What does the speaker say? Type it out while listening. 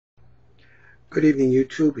Good evening,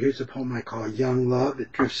 YouTube. Here's a poem I call Young Love.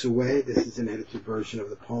 It drifts away. This is an edited version of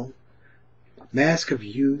the poem. Mask of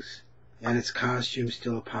youth and its costume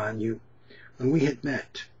still upon you. When we had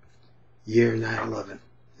met, year 9/11,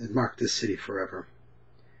 it marked this city forever.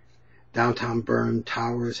 Downtown burned,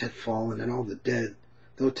 towers had fallen, and all the dead,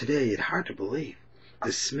 though today it's hard to believe.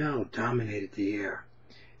 The smell dominated the air.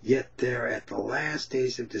 Yet there at the last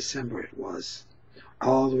days of December it was,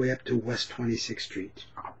 all the way up to West 26th Street.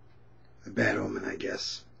 A bad omen, I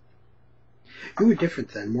guess. You were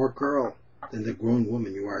different then, more girl than the grown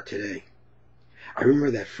woman you are today. I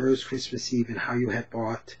remember that first Christmas Eve and how you had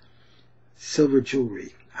bought silver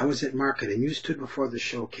jewelry. I was at market and you stood before the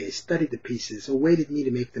showcase, studied the pieces, awaited me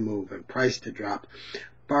to make the move and price to drop,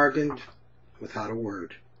 bargained without a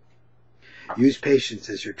word. Used patience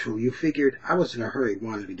as your tool. You figured I was in a hurry,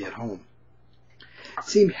 wanted to get home. It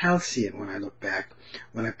seemed halcyon when I look back,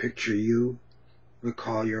 when I picture you.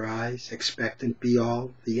 Recall your eyes, expectant, be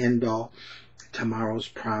all, the end all, tomorrow's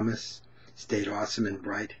promise, stayed awesome and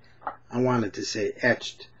bright. I wanted to say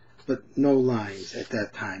etched, but no lines at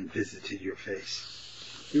that time visited your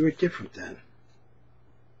face. You were different then,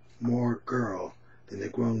 more girl than the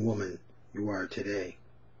grown woman you are today.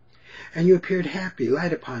 And you appeared happy,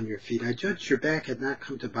 light upon your feet. I judged your back had not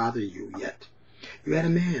come to bother you yet. You had a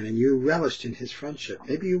man, and you relished in his friendship.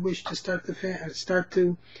 Maybe you wished to start a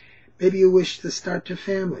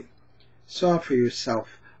family. Saw for yourself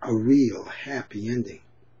a real happy ending.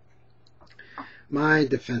 My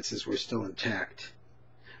defenses were still intact.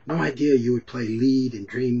 No idea you would play lead in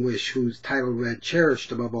Dream Wish, whose title read,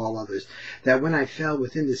 cherished above all others, that when I fell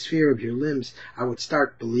within the sphere of your limbs, I would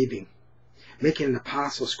start believing, making an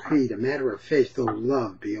apostles' creed a matter of faith, though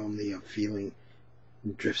love be only a feeling,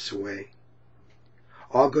 and drifts away.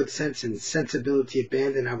 All good sense and sensibility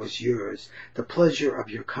abandoned, I was yours. The pleasure of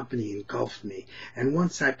your company engulfed me. And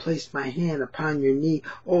once I placed my hand upon your knee,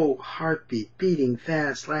 oh, heartbeat, beating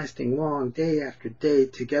fast, lasting long, day after day,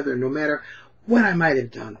 together, no matter what I might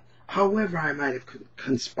have done, however I might have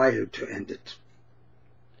conspired to end it.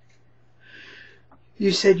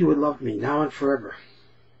 You said you would love me, now and forever.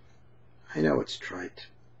 I know it's trite.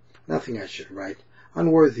 Nothing I should write,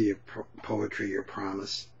 unworthy of poetry or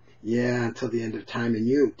promise. Yeah, until the end of time and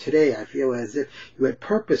you. Today I feel as if you had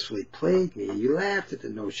purposefully played me. You laughed at the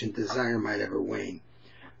notion desire might ever wane,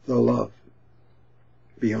 though love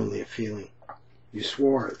be only a feeling. You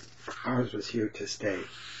swore ours was here to stay.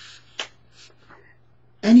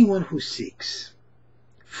 Anyone who seeks,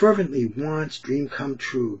 fervently wants dream come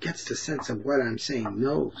true, gets the sense of what I'm saying,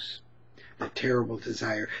 knows the terrible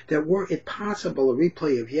desire that were it possible a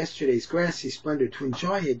replay of yesterday's grassy splendor, to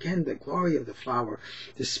enjoy again the glory of the flower,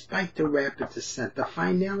 despite the rapid descent, the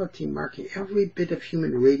finality marking every bit of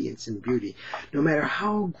human radiance and beauty, no matter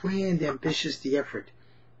how grand ambitious the effort.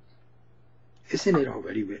 Isn't it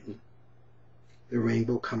already written? The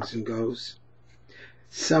rainbow comes and goes.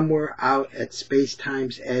 Somewhere out at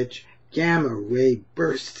space-time's edge, gamma ray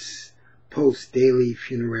bursts, post daily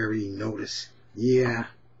funerary notice. Yeah.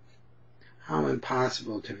 How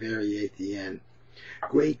impossible to variate the end.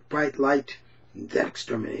 Great bright light, that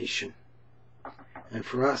extermination. And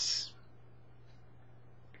for us,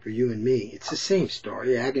 for you and me, it's the same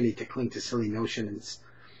story. Agony to cling to silly notions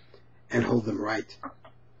and hold them right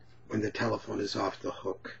when the telephone is off the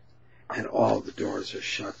hook and all the doors are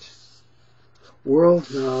shut. World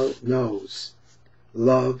knows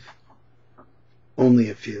love, only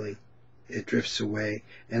a feeling. It drifts away,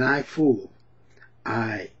 and I fool.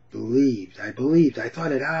 I believed, I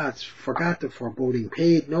thought at odds, forgot the foreboding,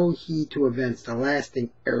 paid no heed to events, the lasting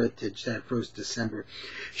heritage that first December.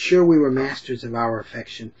 Sure we were masters of our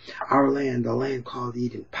affection, our land, the land called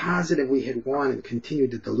Eden, positive we had won and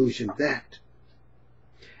continued the delusion that,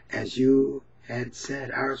 as you had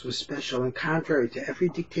said, ours was special and contrary to every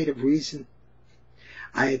dictate of reason.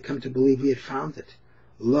 I had come to believe we had found it.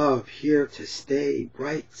 Love here to stay,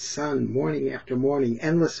 bright sun, morning after morning,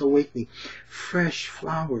 endless awakening, fresh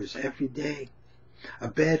flowers every day, a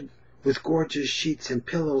bed with gorgeous sheets and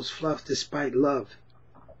pillows fluffed despite love,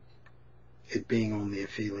 it being only a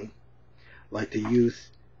feeling, like the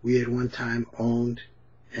youth we had one time owned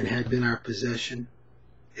and had been our possession,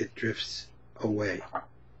 it drifts away.